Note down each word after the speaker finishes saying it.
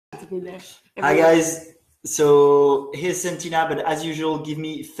to be there. Hi guys, so here's Santina, but as usual, give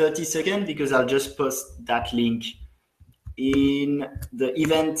me 30 seconds because I'll just post that link in the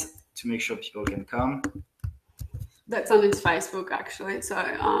event to make sure people can come. That's on his Facebook actually.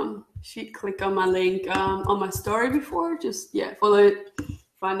 So she click on my link on my story before. Just follow it,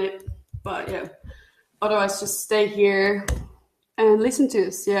 find it. But yeah, otherwise just stay here and listen to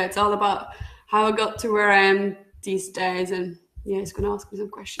us. Yeah, it's all about how I got to where I am these days, and he's gonna ask me some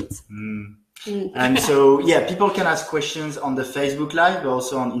questions. And so people can ask questions on the Facebook Live, but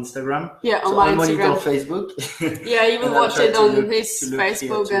also on Instagram. Yeah, on so my I'll Instagram. monitor Facebook. Yeah, you will watch it on his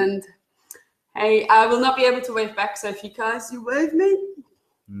Facebook and. Hey, I will not be able to wave back, so if you guys, you wave me.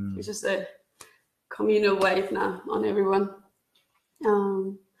 It's just a communal wave now on everyone.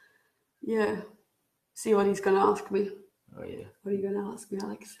 See what he's going to ask me. Oh, yeah. What are you going to ask me,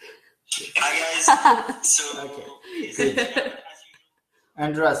 Alex? Hi, guys. Okay.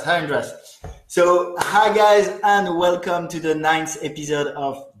 Andras. Hi, Andras. So, hi, guys, and welcome to the 9th episode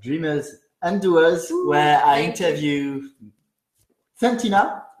of Dreamers and Doers, where I interview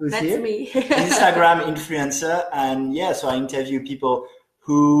Santina. Who's That's here? me. Instagram influencer. And so I interview people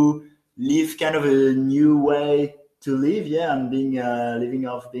who live kind of a new way to live. Yeah, and being living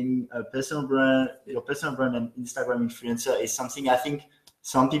off being a personal brand, your personal brand and Instagram influencer is something I think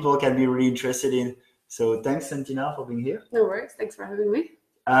some people can be really interested in. So thanks, Santina, for being here. No worries. Thanks for having me.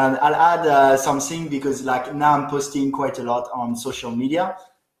 And I'll add something because now I'm posting quite a lot on social media.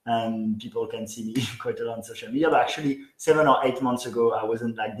 And people can see me quite a lot on social media, but actually 7 or 8 months ago, I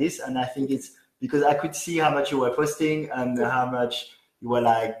wasn't like this. And I think it's because I could see how much you were posting and how much you were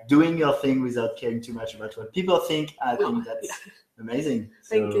like doing your thing without caring too much about what people think. I think that's amazing.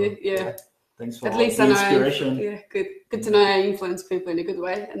 Thank you. Yeah. Thanks for at least the inspiration. Good to know I influence people in a good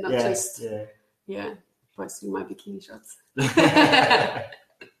way and not just posting my bikini shots.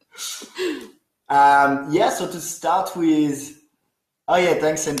 So to start with,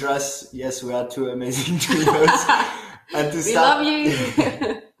 thanks, Andras. Yes, we are two amazing dreamers. And we love you.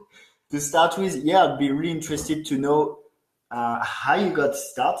 To start with, I'd be really interested to know how you got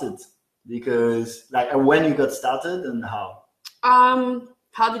started, because when you got started and how.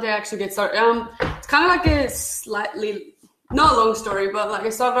 How did I actually get started? It's kind of like a slightly, not a long story, but I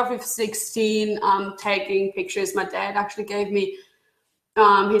started off with 16, taking pictures. My dad actually gave me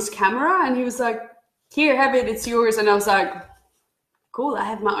his camera, and he was like, "Here, have it. It's yours." And I was like, cool, I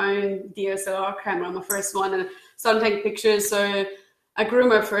have my own DSLR camera, my first one, and started taking pictures. So I grew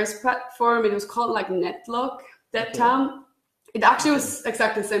my first platform. It was called Unlockt that time. It actually was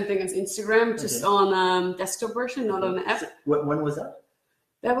exactly the same thing as Instagram, just on desktop version, not on an app. When was that?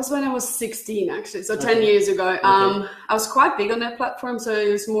 That was when I was 16, actually, so 10 years ago. I was quite big on that platform, so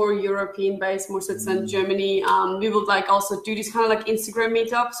it was more European based, more Switzerland, Germany. We would also do these kind of Instagram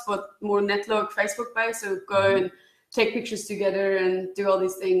meetups, but more Unlockt, Facebook based. So go and take pictures together and do all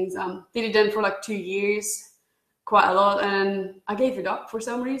these things. Did it then for 2 years, quite a lot, and I gave it up for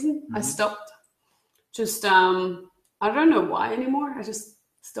some reason. I stopped. Just I don't know why anymore. I just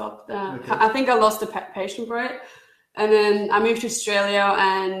stopped. I think I lost the passion for it, and then I moved to Australia,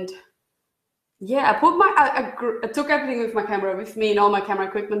 and I put I took everything with my camera with me and all my camera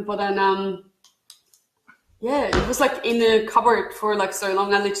equipment, but then it was in a cupboard for so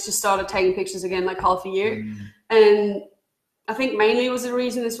long. I literally just started taking pictures again half a year. And I think mainly was the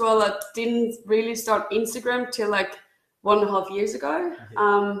reason as well I didn't really start Instagram till 1.5 years ago.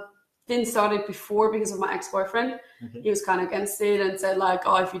 Didn't start it before because of my ex-boyfriend. He was kind of against it and said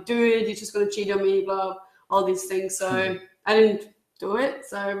if you do it, you're just going to cheat on me, blah, all these things. So I didn't do it.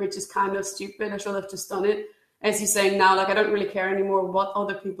 So which is kind of stupid. I should have just done it. As you're saying now, I don't really care anymore what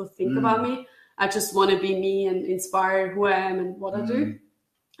other people think about me. I just want to be me and inspire who I am and what I do.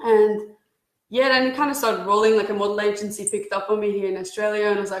 And then it kind of started rolling. A model agency picked up on me here in Australia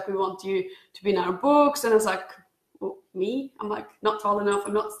and was like, we want you to be in our books. And I was like, well, me? I'm not tall enough.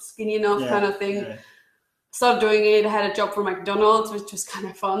 I'm not skinny enough kind of thing. Started doing it. I had a job for McDonald's, which was kind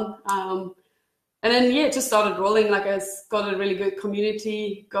of fun. And then, it just started rolling. I got a really good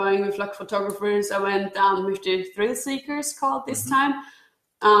community going with photographers. I went with the Thrill Seekers called this time.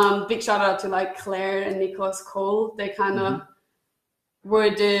 Big shout out to Claire and Nicholas Cole. They kind of were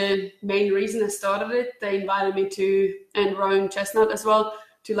the main reason I started it. They invited me to, and Rowan Chestnut as well,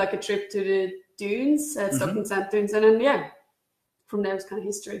 to a trip to the dunes at Stockton Sand Dunes. And then, from there was kind of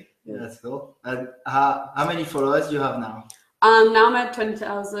history. That's cool. And how many followers do you have now? Now I'm at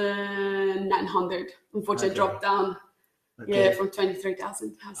 20,900. Unfortunately, dropped down. From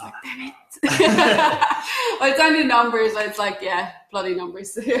 23,000. I was like, damn it. Well, it's only numbers. It's bloody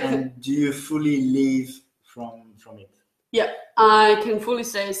numbers. And do you fully live from it? Yeah, I can fully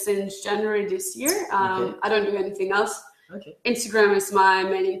say since January this year. Okay. I don't do anything else. Okay. Instagram is my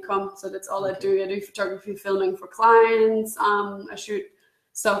main income, so that's all I do. I do photography, filming for clients. I shoot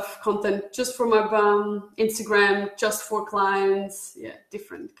content just for my Instagram, just for clients. Yeah,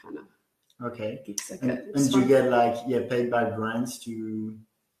 different kind of. Okay. Gigs like And you get like paid by brands to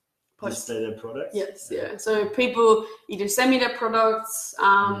display their products? Yes, yeah. So people either send me their products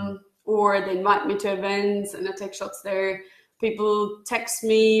or they invite me to events and I take shots there. People text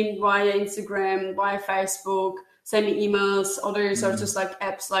me via Instagram, via Facebook, send me emails. Others are just like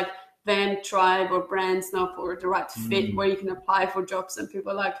apps like Van, Tribe, or Brands now for the right fit where you can apply for jobs and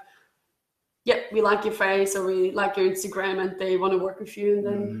people are like, yeah, we like your face or we like your Instagram and they want to work with you. And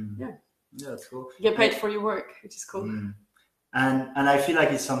then, Yeah, that's cool. You get paid for your work, which is cool. And I feel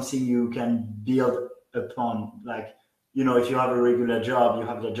like it's something you can build upon. Like, you know, if you have a regular job, you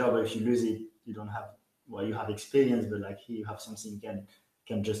have the job. If you lose it, you don't have, well, you have experience, but like here you have something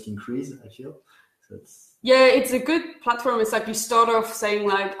can just increase, I feel. So it's a good platform. It's like you start off saying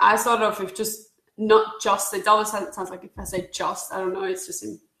like, I started off with just not just, it always sounds like if I say just, I don't know, it's just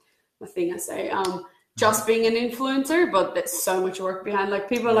in the thing I say, just being an influencer, but there's so much work behind. Like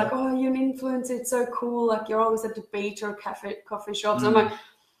people are like, oh, you're an influencer, it's so cool. Like you're always at the beach or coffee shops. I'm like,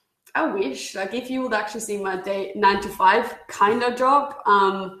 I wish, like if you would actually see my day 9 to 5 kind of job,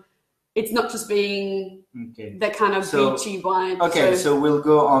 it's not just being that kind of beachy vibe. Okay, so we'll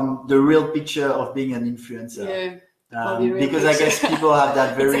go on the real picture of being an influencer. Yeah. Because I guess people have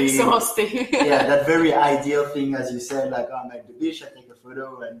that very it's exhausting. that very ideal thing, as you said, like I'm at the beach, I take a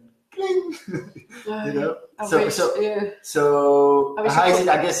photo and cling, you know. So how is it?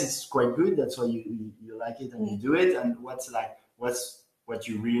 I guess it's quite good. That's why you like it and you do it. And what's what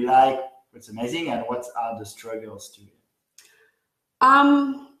you really like? What's amazing, and what are the struggles to it?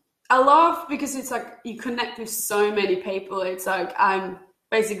 I love because it's like you connect with so many people. It's like I'm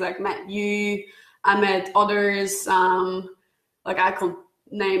basically like met you, I met others. Like I could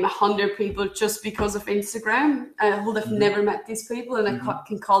name 100 people just because of Instagram. I would have never met these people, and I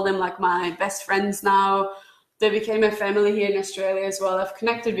can call them like my best friends now. They became a family here in Australia as well. I've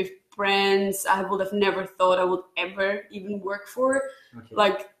connected with brands I would have never thought I would ever even work for.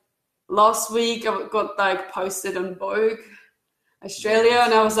 Like last week I got like posted on Vogue Australia,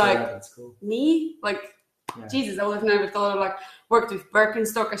 and I was like, that's cool. Me? Like, Jesus, I would have never thought of like worked with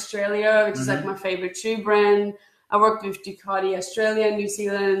Birkenstock Australia, which is like my favorite shoe brand. I worked with Ducati Australia, New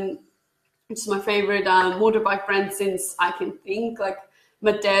Zealand, which is my favorite motorbike brand since I can think. Like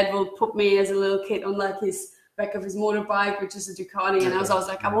my dad will put me as a little kid on like his back of his motorbike, which is a Ducati, and I was always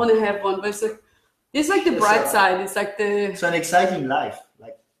like, I want to have one. But it's like the bright side. It's like it's an exciting life.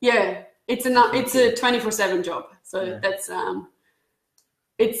 Like it's a 24/7 job. So that's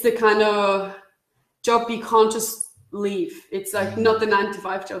it's the kind of job you can't just leave. It's like not the 9 to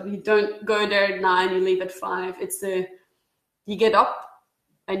 5 job. You don't go there at 9, you leave at 5. It's you get up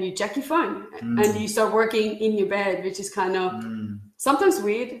and you check your phone and you start working in your bed, which is kind of sometimes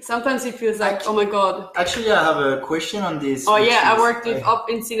weird. Sometimes it feels like, oh my God. Actually, I have a question on this. Oh yeah, I worked with Up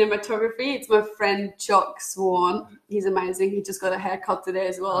in cinematography. It's my friend Jock Swan. He's amazing. He just got a haircut today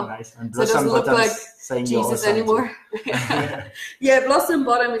as well. Oh, nice. And so it doesn't look like Jesus anymore. Yeah, Blossom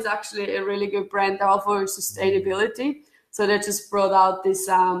Bottom is actually a really good brand. They're all for sustainability. So they just brought out this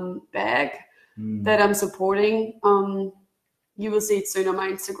bag that I'm supporting. You will see it soon on my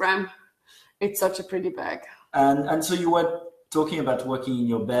Instagram. It's such a pretty bag. And so you were talking about working in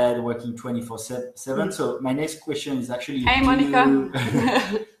your bed, working 24/7. So my next question is actually, hey,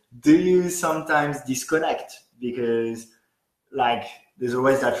 Monica. Do you sometimes disconnect? Because like there's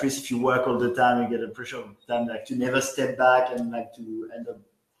always that risk if you work all the time, you get a pressure of time like to never step back and like to end up,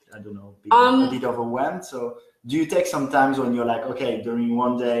 I don't know, being a bit overwhelmed. So do you take some times when you're like, okay, during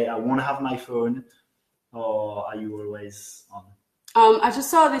one day I won't have my phone, or are you always on? I just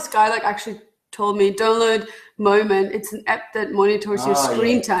saw this guy like actually told me download Moment. It's an app that monitors your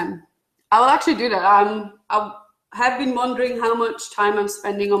screen time. I will actually do that. I have been wondering how much time I'm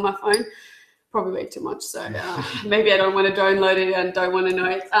spending on my phone. Probably way too much. So maybe I don't want to download it and don't want to know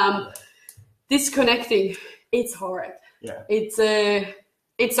it. Disconnecting, it's hard. Yeah.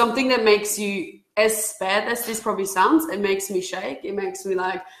 It's something that makes you, as bad as this probably sounds, it makes me shake. It makes me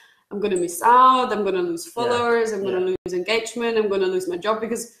like, I'm going to miss out. I'm going to lose followers. I'm going to lose engagement. I'm going to lose my job,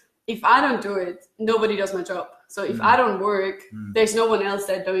 because if I don't do it, nobody does my job. So if I don't work, there's no one else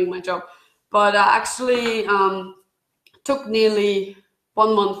there doing my job. But I actually took nearly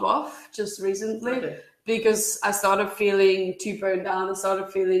 1 month off just recently because I started feeling too burned down. I started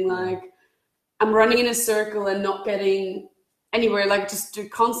feeling like I'm running in a circle and not getting anywhere, like just do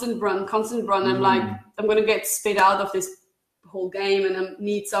constant run. I'm like, I'm going to get spit out of this whole game, and I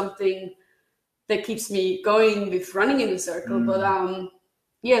need something that keeps me going with running in a circle. But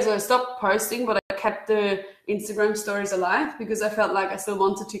so I stopped posting, but I kept the Instagram stories alive because I felt like I still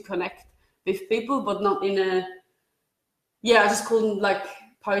wanted to connect with people, but not in a, I just couldn't like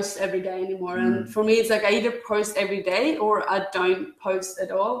post every day anymore. And for me, it's like I either post every day or I don't post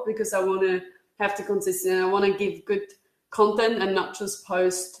at all, because I want to have the consistency. I want to give good content and not just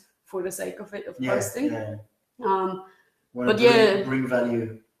post for the sake of it, of posting. Bring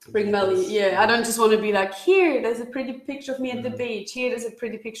value. Bring value. Yeah, I don't just want to be like, here, there's a pretty picture of me at the beach. Here, there's a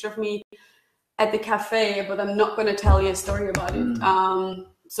pretty picture of me at the cafe, but I'm not going to tell you a story about it.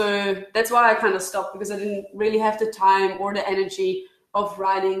 So that's why I kind of stopped, because I didn't really have the time or the energy of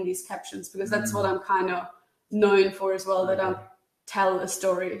writing these captions, because that's what I'm kind of known for as well, that I tell a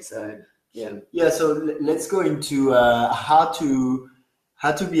story. So so let's go into how to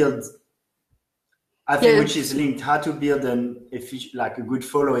build, I think, which is linked, how to build a good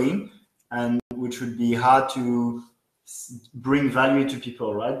following, and which would be how to bring value to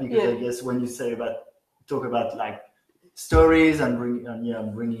people, right? Because I guess when you talk about like stories and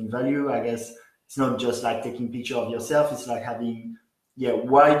bringing value, I guess it's not just like taking picture of yourself. It's like having,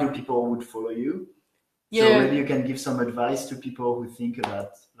 why do people would follow you? So maybe you can give some advice to people who think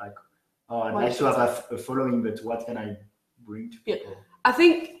about like, I'd like to have a following, but what can I bring to people? I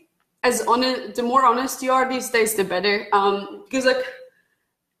think the more honest you are these days, the better. Because like,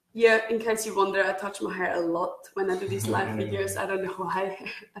 in case you wonder, I touch my hair a lot when I do these live videos. I don't know why.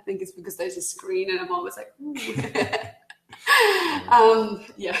 I think it's because there's a screen and I'm always like, ooh. I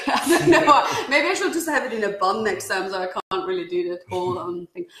don't know. Maybe I should just have it in a bun next time, so I can't really do that whole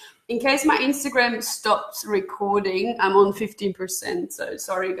thing. In case my Instagram stops recording, I'm on 15%. So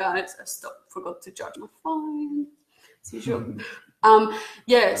sorry guys, forgot to charge my phone. As usual.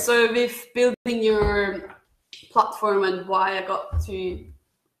 So with building your platform and why I got to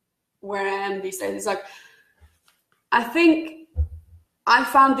where I am these days, it's like, I think I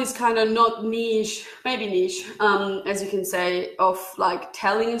found this kind of not niche, maybe niche, as you can say, of like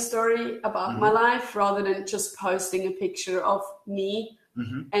telling a story about my life rather than just posting a picture of me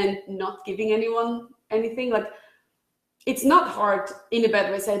and not giving anyone anything. Like, it's not hard in a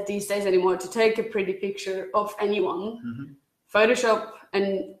bad way said these days anymore to take a pretty picture of anyone, Photoshop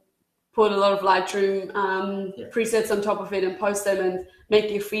and put a lot of Lightroom presets on top of it and post them and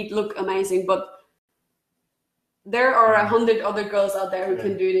make your feed look amazing. But there are 100 other girls out there who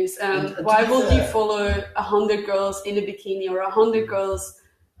can do this. Why would you follow 100 girls in a bikini, or 100 girls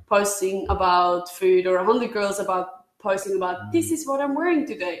posting about food, or 100 girls posting about this is what I'm wearing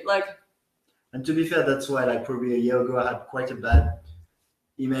today? Like, and to be fair, that's why like probably a year ago I had quite a bad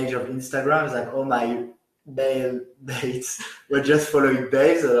image of Instagram. It's like all my male dates were just following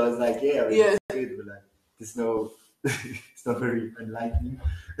babes, and I was like, it's good, but like there's no it's not very enlightening.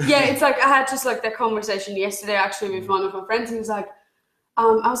 It's like I had just like that conversation yesterday actually with one of my friends, and he was like, I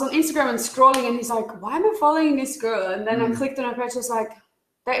was on Instagram and scrolling, and he's like, why am I following this girl? And then I clicked on her page, I was like,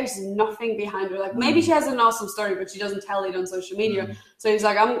 there is nothing behind her. Like, maybe she has an awesome story, but she doesn't tell it on social media. So he's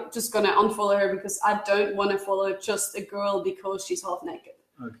like, I'm just gonna unfollow her because I don't want to follow just a girl because she's half naked.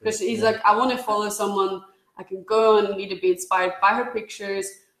 Because he's like, I want to follow someone I can go on and either be inspired by her pictures,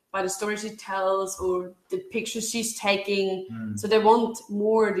 by the story she tells, or the pictures she's taking. So they want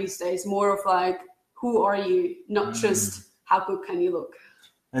more these days, more of like, who are you? Not just how good can you look?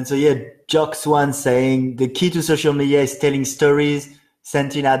 And so Jock's one saying the key to social media is telling stories.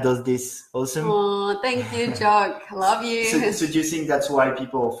 Santina does this awesome. Oh, thank you, Jock. Love you. So do you think that's why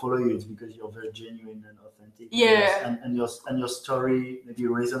people follow you? It's because you're very genuine and authentic. Yeah. And your story maybe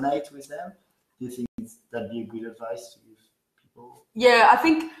resonate with them? Do you think that'd be a good advice to give people? Yeah, I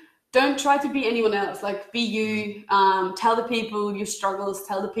think don't try to be anyone else. Like, be you. Tell the people your struggles.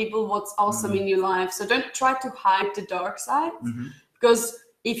 Tell the people what's awesome in your life. So don't try to hide the dark side. Because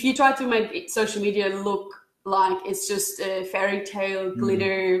if you try to make social media look like it's just a fairy tale,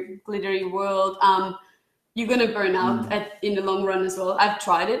 glittery world, you're going to burn out in the long run as well. I've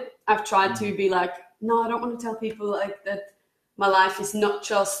tried it. I've tried to be like, no, I don't want to tell people like that my life is not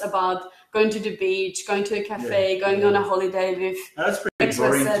just about going to the beach, going to a cafe, going on a holiday with... That's pretty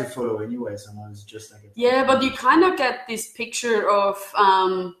boring to follow anyway. Someone's just like... but you kind of get this picture of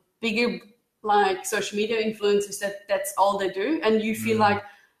bigger like social media influencers that's all they do. And you feel like,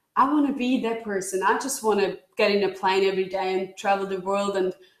 I want to be that person. I just want to get in a plane every day and travel the world.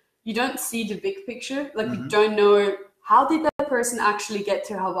 And you don't see the big picture. Like, you don't know, how did that person actually get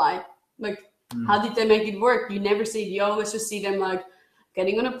to Hawaii? Like, how did they make it work? You never see it. You always just see them like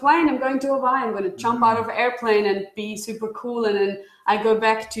getting on a plane, I'm going to Hawaii, I'm going to jump out of an airplane and be super cool, and then I go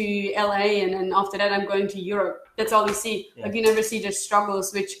back to LA, and then after that I'm going to Europe. That's all you see. Like you never see the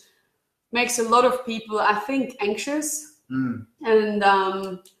struggles, which makes a lot of people, I think, anxious and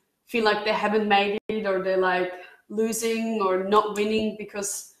feel like they haven't made it, or they're like losing or not winning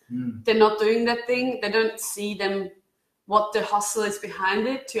because they're not doing that thing. They don't see what the hustle is behind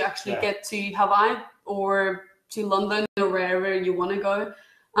it to actually get to Hawaii or to London or wherever you want to go.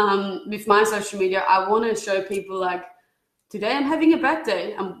 With my social media, I want to show people like, today I'm having a bad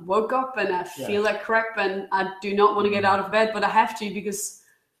day. I woke up and I feel like crap and I do not want to get out of bed, but I have to because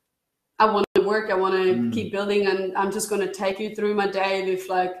I want to work. I want to keep building, and I'm just going to take you through my day with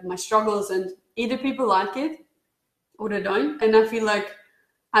like my struggles, and either people like it or they don't. And I feel like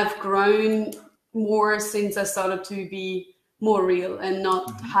I've grown more since I started to be more real and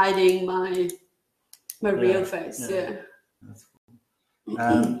not hiding my real face. Yeah. That's cool.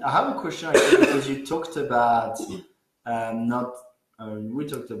 I have a question actually, because you talked about we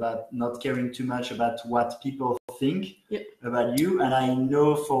talked about not caring too much about what people think about you, and I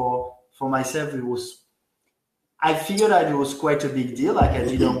know for myself I figured that it was quite a big deal. Like I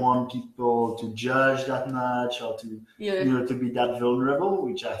didn't want people to judge that much or to to be that vulnerable,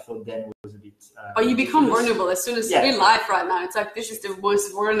 which I thought then was a bit. You become vulnerable as soon as in life right now. It's like this is the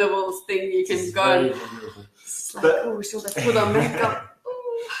most vulnerable thing you can go. It's like should I put on makeup?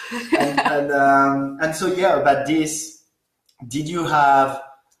 and so about this, did you have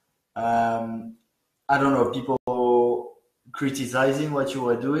I don't know, people criticizing what you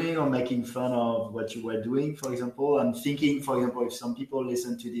were doing or making fun of what you were doing, for example? I'm thinking, for example, if some people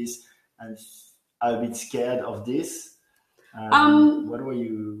listen to this and are a bit scared of this, what were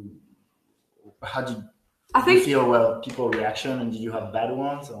you? How did you feel? People reaction, and did you have bad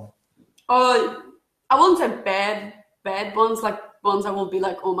ones? Or? I won't say bad ones, like ones I will be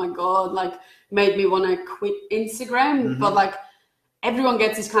like, oh my god, like made me want to quit Instagram, but like. Everyone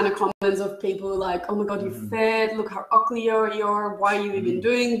gets these kind of comments of people like, oh my god, you're fat, look how ugly you are, why are you even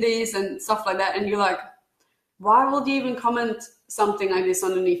doing this, and stuff like that. And you're like, why would you even comment something like this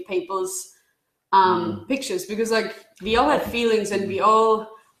underneath people's pictures? Because like we all have feelings, and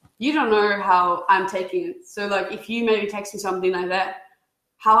you don't know how I'm taking it. So like if you maybe text me something like that,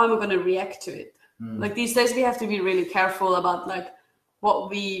 how am I going to react to it? Like these days we have to be really careful about like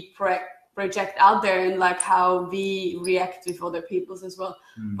what we project out there, and like how we react with other people's as well,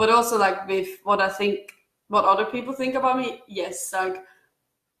 but also like with what other people think about me. Yes, like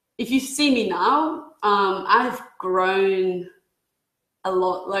if you see me now, I've grown a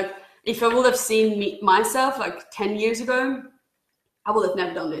lot. Like if I would have seen myself like 10 years ago, I would have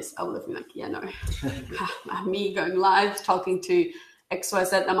never done this. I would have been like, me going live talking to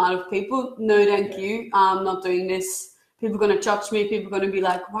XYZ amount of people, no thank you, I'm not doing this. People are going to judge me. People are going to be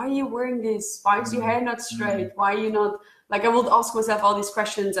like, why are you wearing this? Why is your hair not straight? Why are you not... Like, I would ask myself all these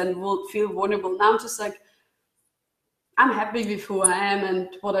questions and would feel vulnerable. Now I'm just like, I'm happy with who I am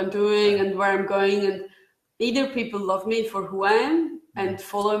and what I'm doing and where I'm going. And either people love me for who I am and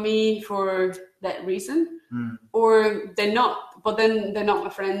follow me for that reason, or they're not. But then they're not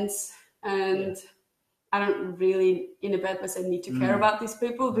my friends. And I don't really, in a bad way, say need to care about these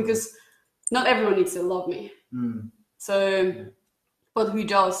people, because not everyone needs to love me. So, but who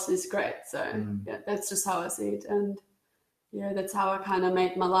does is great. So that's just how I see it. And that's how I kind of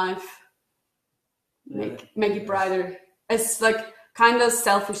made my life, make it brighter. It's like kind of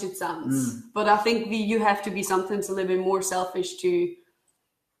selfish it sounds, but I think you have to be sometimes a little bit more selfish to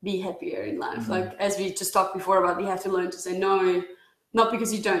be happier in life. Like as we just talked before about, you have to learn to say no, not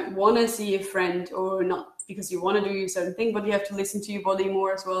because you don't want to see a friend or not because you want to do a certain thing, but you have to listen to your body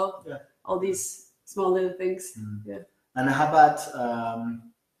more as well. All these small little things. And how about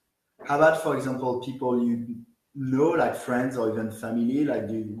for example people you know, like friends or even family, like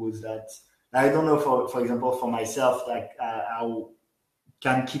was that, I don't know, for example for myself, like I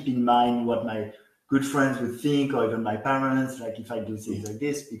can keep in mind what my good friends would think, or even my parents, like if I do things like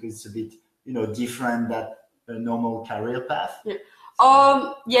this, because it's a bit different than a normal career path. It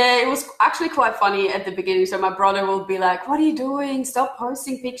was actually quite funny at the beginning. So my brother will be like, what are you doing? Stop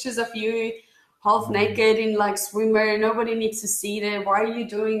posting pictures of you half naked in like swimwear. Nobody needs to see that. Why are you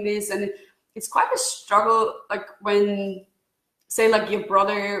doing this? And it's quite a struggle, like when, say, like your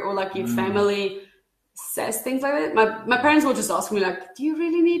brother or like your family says things like that. My parents will just ask me like, do you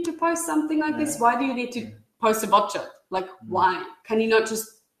really need to post something like this? Why do you need to post a butt shot? Like, why? Can you not just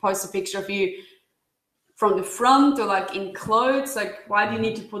post a picture of you from the front or like in clothes? Like, why do you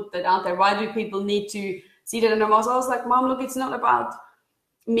need to put that out there? Why do people need to see that? And I was like, Mom, look, it's not about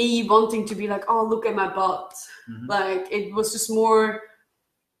me wanting to be like, oh, look at my butt. Like, it was just more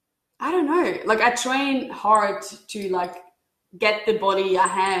I don't know. Like I train hard to like get the body I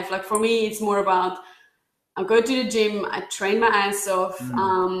have. Like for me, it's more about I go to the gym, I train my ass off,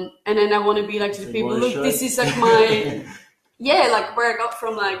 and then I want to be like to the people, look, this is like my, yeah, like where I got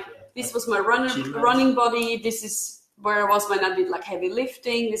from, like this was my running body, this is where I was when I did like heavy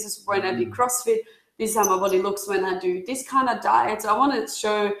lifting, this is when I did CrossFit, this is how my body looks when I do this kind of diet. So I want to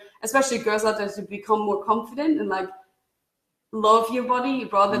show, especially girls out there, to become more confident and like love your body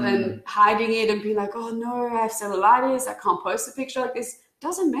rather than hiding it and being like, oh no, I have cellulitis, I can't post a picture like this.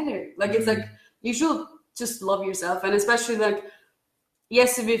 Doesn't matter. Like it's like you should just love yourself. And especially like,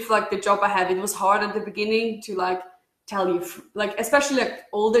 yes, with like the job I have, it was hard at the beginning to like tell you, like especially like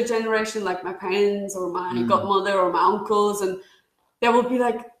older generation, like my parents or my godmother or my uncles, and they will be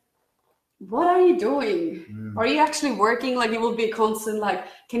like, what are you doing? Are you actually working? Like it will be a constant like,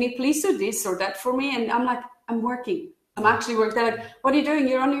 can you please do this or that for me? And I'm like, I'm working. I'm actually working. They're like, what are you doing?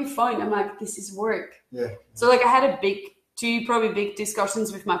 You're on your phone. I'm like, this is work. Yeah. So like I had two probably big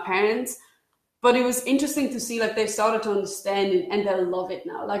discussions with my parents, but it was interesting to see like they started to understand it and they love it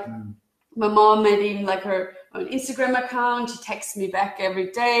now. Like my mom made even like her own Instagram account. She texts me back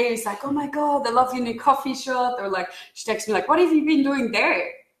every day. It's like, oh my God, I love your new coffee shop. Or like she texts me like, what have you been doing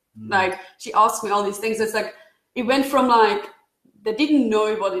there? Like she asked me all these things. It's like it went from like they didn't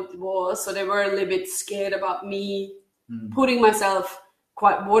know what it was, so they were a little bit scared about me putting myself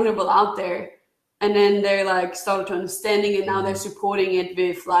quite vulnerable out there. And then they like started to understanding it. Now they're supporting it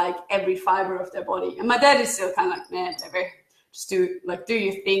with like every fiber of their body. And my dad is still kind of like, man, whatever. Just do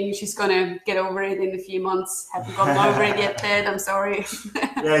your thing. She's gonna get over it in a few months. Haven't gotten over it yet, Dad. I'm sorry.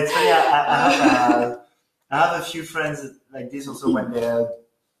 Yeah, it's funny. I have a few friends like this also when they're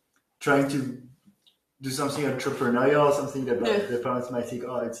trying to do something entrepreneurial or something that their parents might think,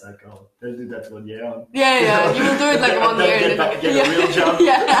 oh, it's like, oh, they'll do that 1 year. Yeah, you will do it like 1 year. Get a real job.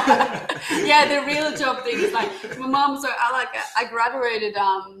 Yeah, the real job thing is like my mom. So I graduated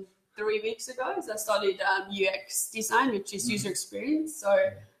 3 weeks ago. So I studied UX design, which is user experience. So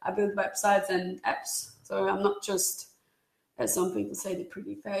I build websites and apps. So I'm not just, as some people say, the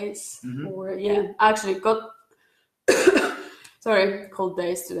pretty face. Or I actually got sorry, cold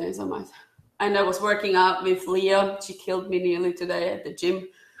days today. So much. And I was working out with Leah. She killed me nearly today at the gym.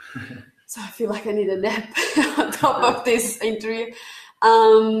 So I feel like I need a nap on top of this interview.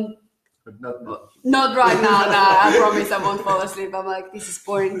 But not right now. No, I promise I won't fall asleep. I'm like, this is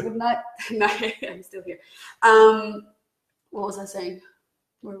boring. Good night. No, I'm still here. What was I saying?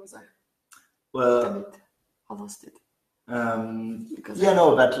 Where was I? Well, damn it. I lost it. But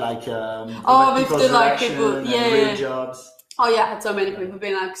like with the like people, real jobs. Oh yeah, I had so many people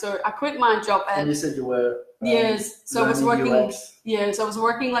being like, so I quit my job at. And you said you were. Yes, so I was working. UX. Yeah, so I was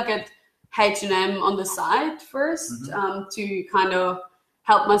working like at H&M on the side first, to kind of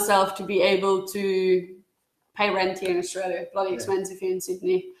help myself to be able to pay rent here in Australia. Bloody expensive here in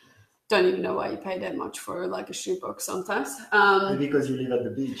Sydney. Don't even know why you pay that much for like a shoebox sometimes. Maybe because you live at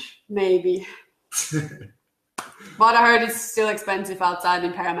the beach. Maybe. But I heard it's still expensive outside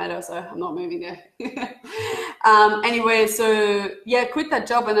in Parramatta, so I'm not moving there. Anyway, so quit that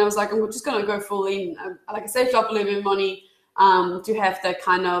job, and I was like, I'm just gonna go full in. I saved up a little bit of money to have that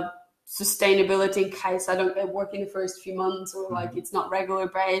kind of sustainability in case I don't get work in the first few months or like it's not regular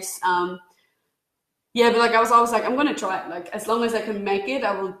base. But like I was always like, I'm gonna try it. Like as long as I can make it,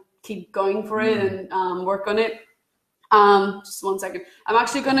 I will keep going for it and work on it. Just 1 second. I'm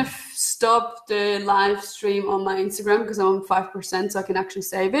actually gonna stop the live stream on my Instagram because I'm on 5%, so I can actually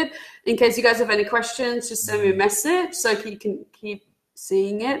save it. In case you guys have any questions, just send me a message so you can keep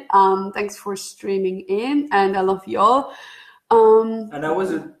seeing it. Thanks for streaming in, and I love you all. And I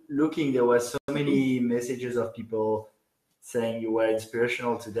was looking, there were so many messages of people saying you were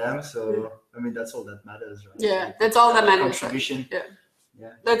inspirational to them. So I mean, that's all that matters, right? Yeah, that's all that matters. Contribution.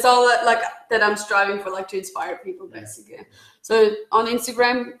 Yeah. That's all that I'm striving for, like to inspire people basically. So on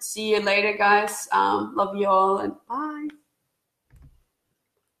Instagram, see you later, guys. Love you all, and bye.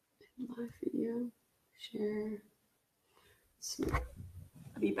 My video, share. So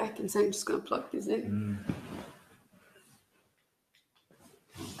I'll be back in a second. I'm just gonna plug this in.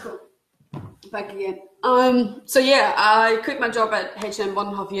 Cool. Back again. So I quit my job at H&M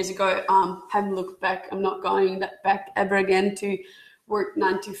 1.5 years ago. Haven't looked back. I'm not going back ever again to work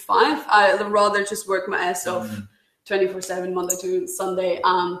 9 to 5. I'd rather just work my ass off 24/7, Monday to Sunday,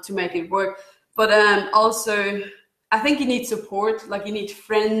 to make it work. But also, I think you need support. Like you need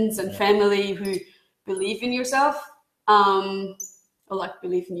friends and family who believe in yourself, or like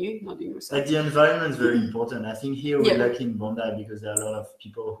believe in you, not in yourself. Like the environment is very important. I think here we're lucky in Bondi because there are a lot of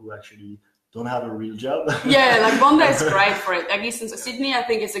people who actually don't have a real job. Yeah, like Bondi is great for it. Like Sydney, I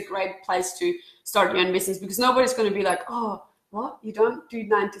think is a great place to start your own business, because nobody's going to be like, oh, what? You don't do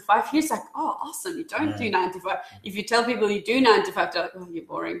 9 to 5? He's like, oh, awesome. You don't do 9 to 5. If you tell people you do 9 to 5, they're like, oh, you're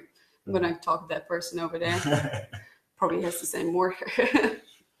boring. I'm going to talk to that person over there. Probably has to say more.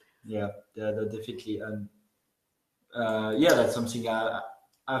 Yeah, definitely. And yeah, that's something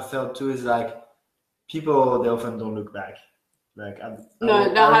I felt too, is like people, they often don't look back. Like I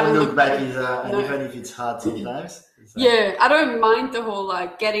don't look back either, and even if it's hard sometimes. It's like, yeah, I don't mind the whole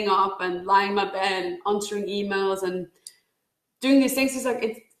like getting up and lying in my bed and answering emails and doing these things. Is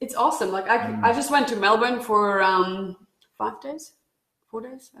like it's awesome. Like I just went to Melbourne for 4 days.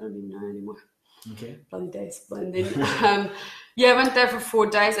 I don't even know anymore. Okay. Bloody days blending. Yeah, I went there for 4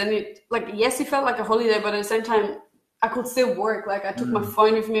 days, and it felt like a holiday, but at the same time I could still work. Like I took my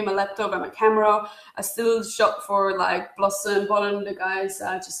phone with me, my laptop and my camera. I still shot for like Blossom, Bottom, the guys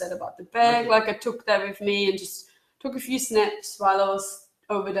I just said about the bag. Like I took that with me and just took a few snaps while I was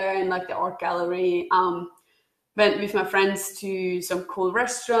over there in like the art gallery. Went with my friends to some cool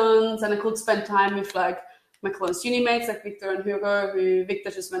restaurants, and I could spend time with like my close uni mates like Victor and Hugo, who Victor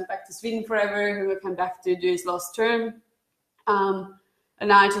just went back to Sweden forever, who came back to do his last term.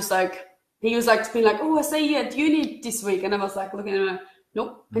 And I just like, he was like being like, oh, I say you at uni this week. And I was like looking at him like,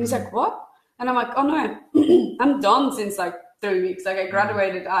 nope. And he's like, what? And I'm like, oh no, I'm done since like 3 weeks. Like I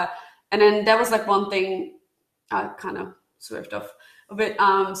graduated. And then that was like one thing I kind of swerved off a bit.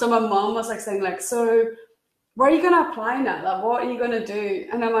 So my mom was like saying like, so where are you going to apply now? Like, what are you going to do?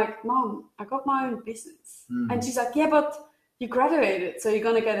 And I'm like, Mom, I got my own business. And she's like, yeah, but you graduated, so you're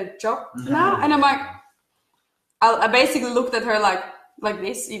going to get a job now? And I'm like, I basically looked at her like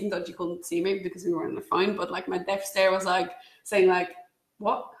this, even though she couldn't see me because we were on the phone. But like my deaf stare was like saying like,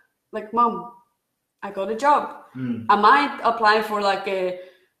 what? Like, Mom, I got a job. I might apply for like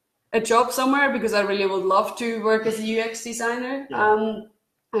a job somewhere because I really would love to work as a UX designer.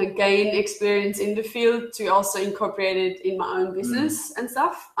 And gain experience in the field to also incorporate it in my own business and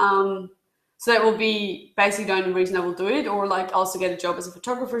stuff. So that will be basically the only reason I will do it, or like also get a job as a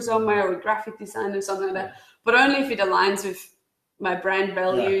photographer somewhere or a graphic designer or something like that. But only if it aligns with my brand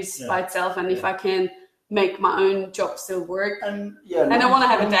values by itself, and if I can make my own job still work. And I want to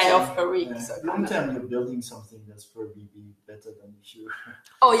have a day off per week. So long term, you're building something that's probably better than if you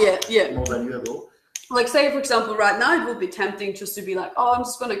more valuable. Like say, for example, right now it would be tempting just to be like, oh, I'm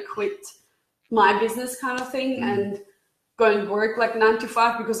just going to quit my business kind of thing and go and work like 9 to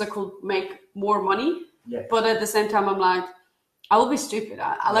 5 because I could make more money. Yeah. But at the same time, I'm like, I will be stupid.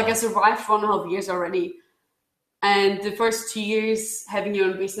 I survived 1.5 years already. And the first 2 years having your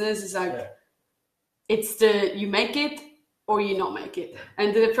own business is like, it's you make it or you not make it.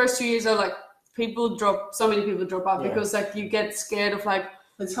 And the first 2 years are like, so many people drop out because like you get scared of like,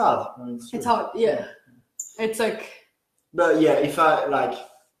 it's hard. It's hard, yeah. It's like... But yeah, if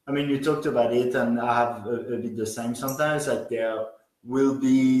you talked about it, and I have a bit the same sometimes, like there will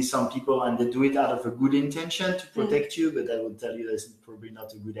be some people and they do it out of a good intention to protect you, but I will tell you that's probably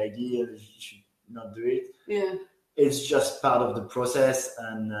not a good idea. You should not do it. Yeah. It's just part of the process,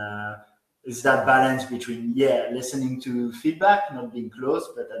 and it's that balance between, listening to feedback, not being close,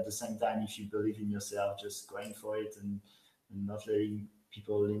 but at the same time, if you believe in yourself, just going for it and not letting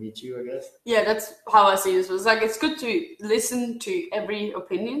people limit you, I guess. Yeah, that's how I see this. It's like it's good to listen to every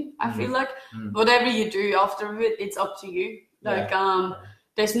opinion. I feel like whatever you do after it, it's up to you. Like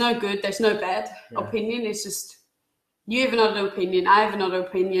there's no good, there's no bad opinion. It's just you have another opinion, I have another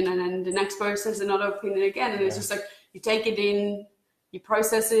opinion, and then the next person has another opinion again. And it's just like you take it in, you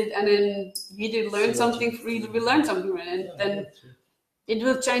process it, and then you did learn something. You will learn something, and then it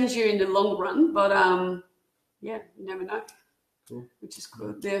will change you in the long run. But you never know. Cool. Which is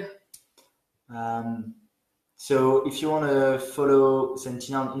good. Yeah. So if you want to follow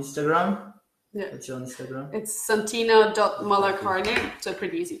Santina on Instagram, what's your Instagram? It's santina.malacarne. So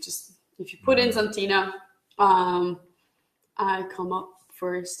pretty easy. Just if you put in Santina, I come up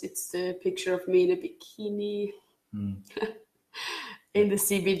first. It's the picture of me in a bikini in the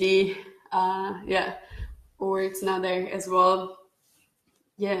CBD. Or it's now there as well.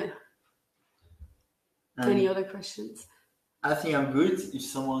 Yeah. Any other questions? I think I'm good. If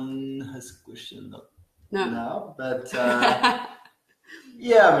someone has a question, no. But I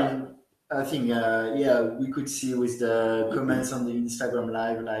think we could see with the comments on the Instagram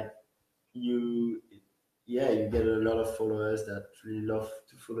live, like you get a lot of followers that really love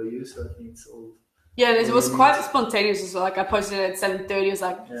to follow you. So I think it's all. Yeah, and it was quite spontaneous as well. Like I posted it at 7:30. I was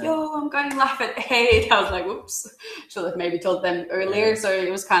like, yo, I'm going live at 8. I was like, oops. Should have maybe told them earlier. So it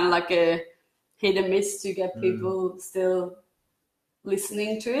was kind of like a hit and miss to get people still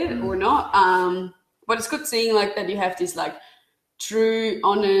listening to it or not. But it's good seeing like that you have these like true,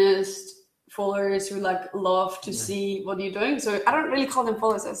 honest followers who like love to see what you're doing. So I don't really call them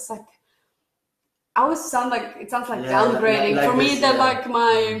followers. It's like I always sounds like downgrading like for me. this, That like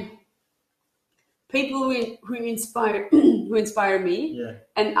my people who inspire me,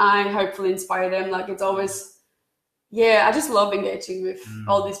 and I hopefully inspire them. Like it's always, I just love engaging with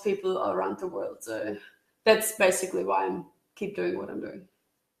all these people around the world. So that's basically why I'm keep doing what I'm doing.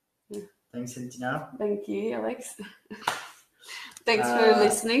 Yeah. Thanks, Santina. Thank you, Alex. Thanks for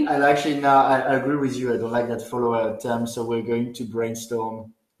listening. And actually, now I agree with you. I don't like that follower term. So we're going to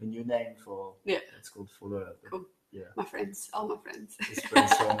brainstorm a new name for it's called follower. Cool. Yeah. All my friends. Let's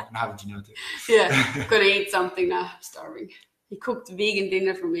brainstorm and have dinner too. Yeah, gonna eat something now. I'm starving. He cooked vegan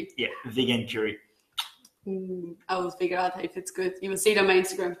dinner for me. Yeah, vegan curry. I will figure out if it's good. You will see it on my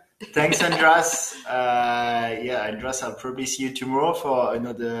Instagram. Thanks, Andras. Andras, I'll probably see you tomorrow for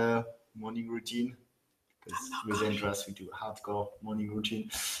another morning routine. Because with Andras, we do hardcore morning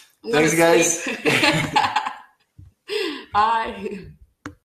routine. Thanks, guys. Bye.